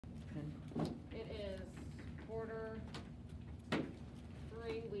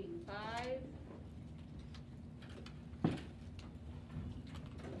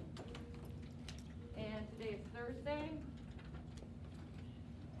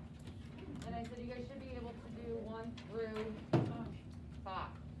1 through 5.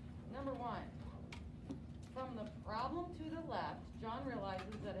 Number 1. From the problem to the left, John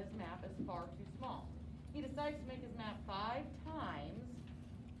realizes that his map is far too small. He decides to make his map 5 times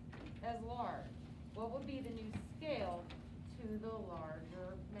as large. What would be the new scale to the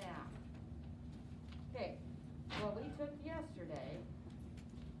larger map? Okay, what we took yesterday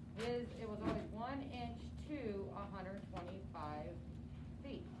is it was always 1 inch to 125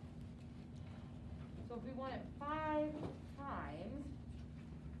 feet. So if we want it 5 times,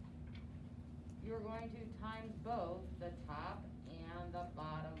 you're going to times both the top and the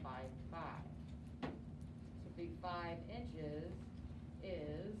bottom by 5. So the 5 inches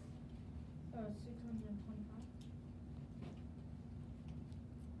is 625.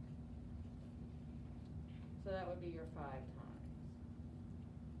 So that would be your 5 times.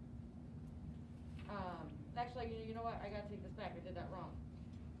 Actually, you know what? I gotta take this back. I did that wrong.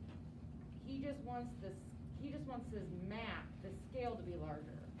 He just wants this. He just wants his map, the scale, to be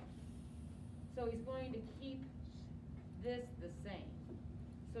larger. So he's going to keep this the same.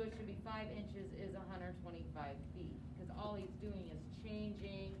 So it should be 5 inches is 125 feet, because all he's doing is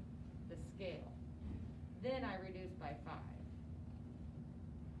changing the scale. Then I reduce by 5.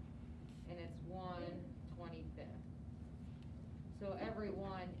 And it's 1/25. So every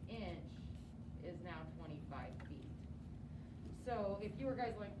 1 inch is now 25 feet. So if you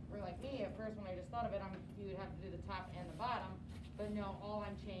guys were like me at first when I just thought of it, you would have to do the top and the bottom, but no, all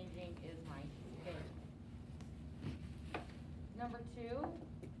I'm changing is my scale. Number 2,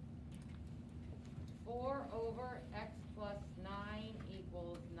 4 over x plus 9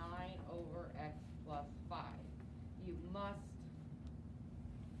 equals 9 over x plus 5. You must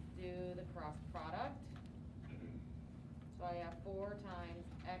do the cross product. So I have 4 times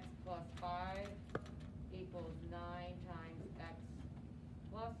x plus 5 equals 9 times x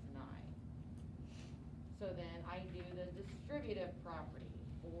plus 9. So then I do the distributive property.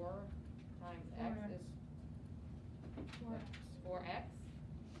 4 times x is 4x,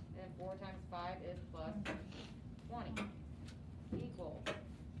 and 4 times 5 is plus 20, equals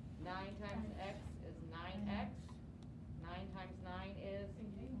 9 times x is 9x, 9 times 9 is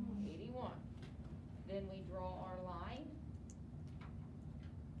 81. Then we draw our line,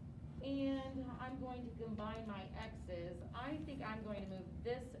 and I'm going to combine my x's. I think I'm going to move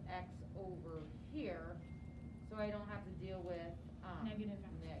this x over here so I don't have to deal with negatives.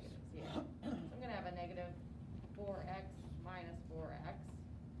 Yeah. So I'm going to have a negative 4x minus 4x.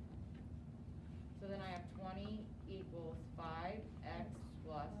 So then I have 20 equals 5x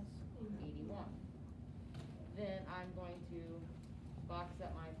plus 81. Then I'm going to box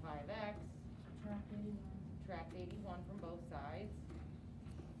up my 5x, subtract 81 from both sides.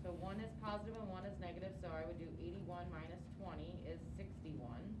 So 1 is positive and 1 is negative, so I would do 81 minus 20 is 61.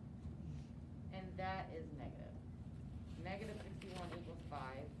 And that is negative. Negative 61 equals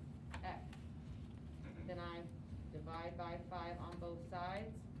 5x. Then I divide by 5 on both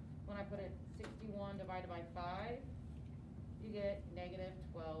sides. When I put it 61 divided by 5, you get negative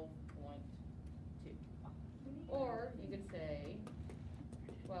 12.2. Or you could say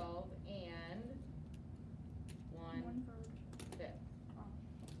 12 and 1/5.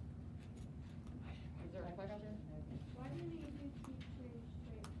 Is there a question? Why didn't you do Q3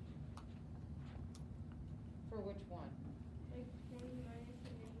 straight? For which one? Like 20 minus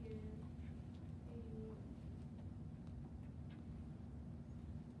the negative 81.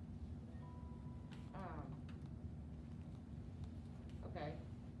 Okay.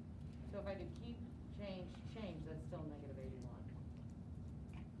 So if I do keep, change, that's still negative 81.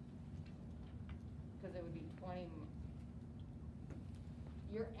 Because it would be 20.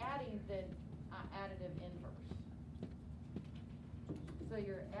 You're adding the additive inverse. So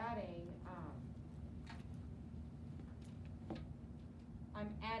you're adding,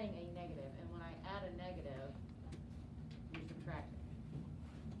 I'm adding a negative, and when I add a negative, you subtract it.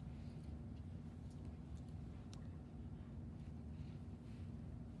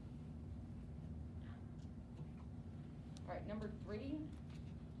 All right, number 3. Can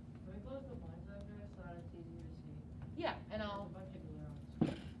we close the blinds after so that it's easier to see? Yeah, and There's I'll, a bunch of glare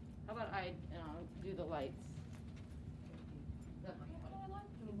on. how about I do the lights? I like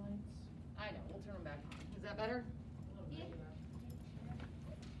the lights. I know, we'll turn them back on. Is that better?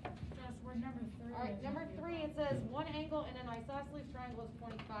 That's where number 3 All right, number 3, it says 1 angle in an isosceles triangle is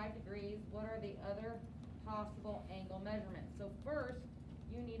 25 degrees. What are the other possible angle measurements? So first,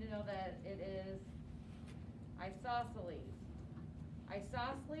 you need to know that it is isosceles.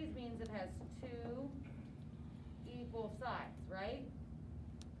 Isosceles means it has 2 equal sides, right?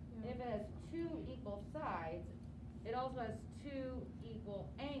 Yeah. If it has 2 equal sides, it also has 2 equal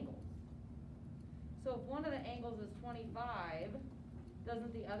angles. So So if one of the angles is 25,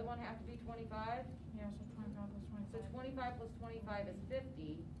 doesn't the other one have to be 25? Yeah, so 25 plus 25. So 25 plus 25 is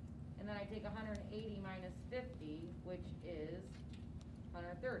 50, and then I take 180 minus 50, which is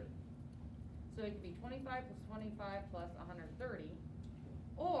 130. So it could be 25 plus 25 plus 130,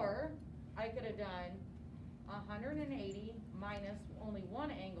 or I could have done 180 minus only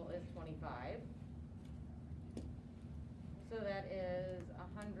one angle is 25. So that is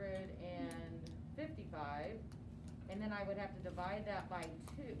 155, and then I would have to divide that by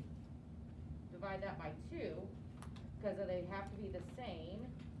 2. Divide that by 2, because they have to be the same.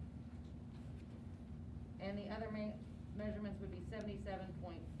 And the other measurements would be 77.5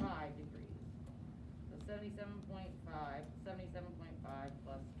 degrees. So 77.5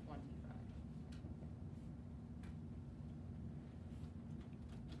 plus 25.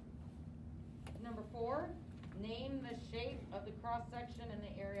 Number 4, name the shape of the cross section in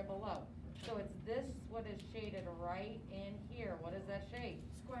the area below. So it's this, what is shaded right in here. What is that shape?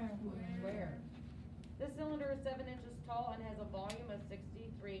 Square. Square. This cylinder is 7 inches tall and has a volume of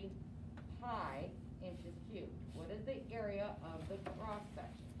 63 pi inches cubed. What is the area of the cross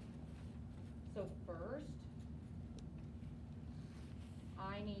section? So first,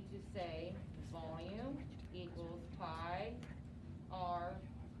 I need to say volume equals pi r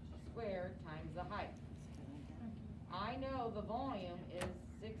squared times the height. I know the volume is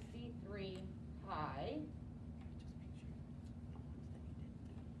 63 pi.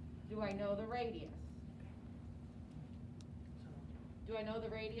 Do I know the radius? Do I know the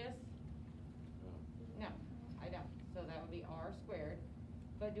radius? No, I don't. So that would be r squared.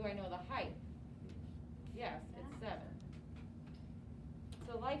 But do I know the height? Yes, it's 7.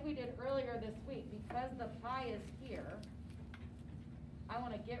 So like we did earlier this week, because the pi is here, I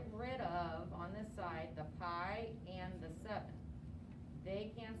want to get rid of, on this side, the pi and the 7.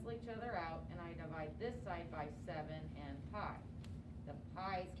 They cancel each other out, and I divide this side by 7 and pi. The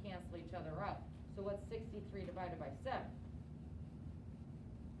pi's cancel each other out. So what's 63 divided by 7?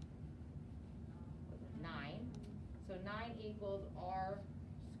 9. So 9 equals r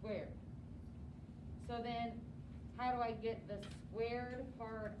squared. So then, how do I get the squared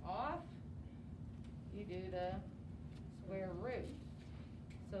part off? You do the square root.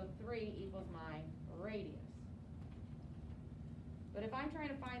 So 3 equals my radius. But if I'm trying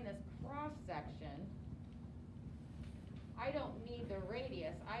to find this cross section, I don't need the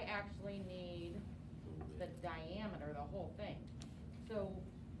radius, I actually need the diameter, the whole thing. So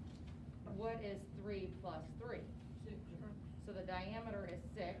what is 3 plus 3? 6. So the diameter is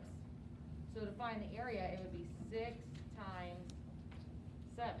 6. So to find the area, it would be 6 times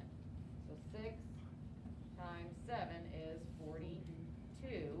 7. So 6 times 7 is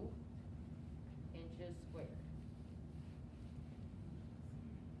 42 inches squared.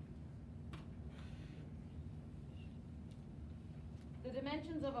 The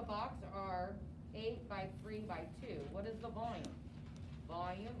dimensions of a box are 8 by 3 by 2. What is the volume?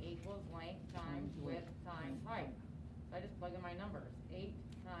 Volume equals length times width times height. So I just plug in my numbers. 8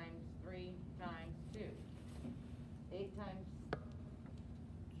 times 3 times 2. 8 times,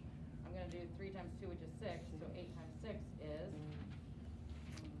 I'm going to do 3 times 2, which is 6. So 8 times 6 is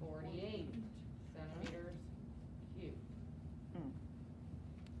 48 centimeters cubed.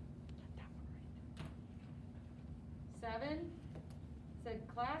 7 said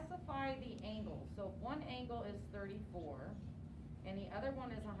classify the angles. So if one angle is 34 and the other one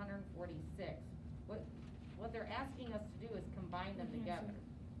is 146, what they're asking us to do is combine them together.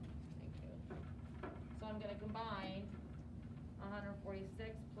 Thank you. So I'm going to combine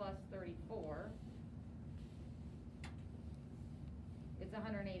 146 plus 34. It's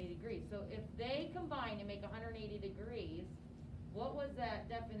 180 degrees. So if they combine and make 180 degrees, what was that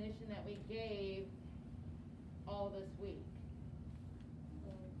definition that we gave all this week?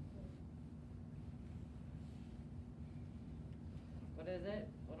 What is it?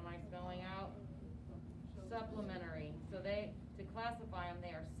 What am I spelling out? Supplementary. So to classify them,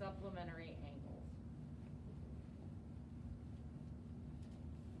 they are supplementary angles.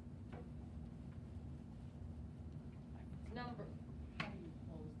 Number. How do you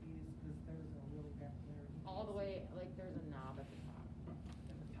close these? Because there's a little gap there. All the way, like there's a knob at the top.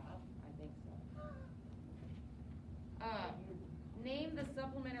 At the top? I think so. Name the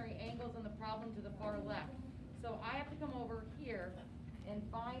supplementary angles in the problem to the far left. So I have to come over here and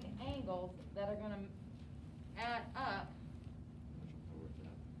find angles that are going to add up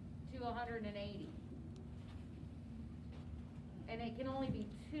to 180. And it can only be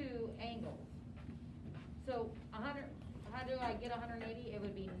 2 angles. So 100, how do I get 180? It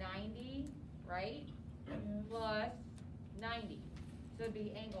would be 90, right? Yes. Plus 90. So it'd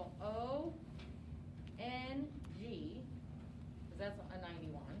be angle O NG, cause that's a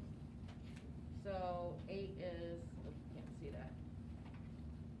 91. So 8 is, oops, can't see that.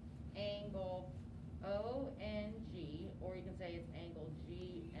 Angle ONG, or you can say it's angle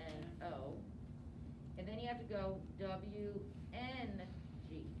GNO. And then you have to go WNG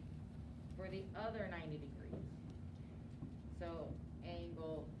for the other 90 degrees. So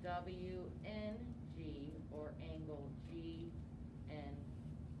angle WNG or angle GN.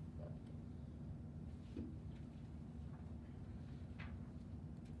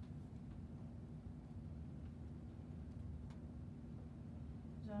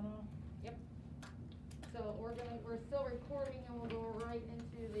 Is that all? Yep. So we're still recording and we'll go right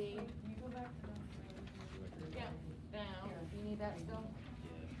into the You go back to that. countdown. You need that still?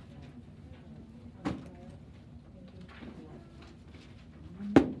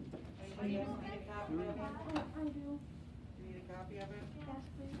 Anybody else need a copy of it? I do. You need a copy of it? Yes,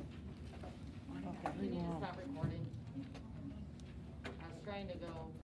 please.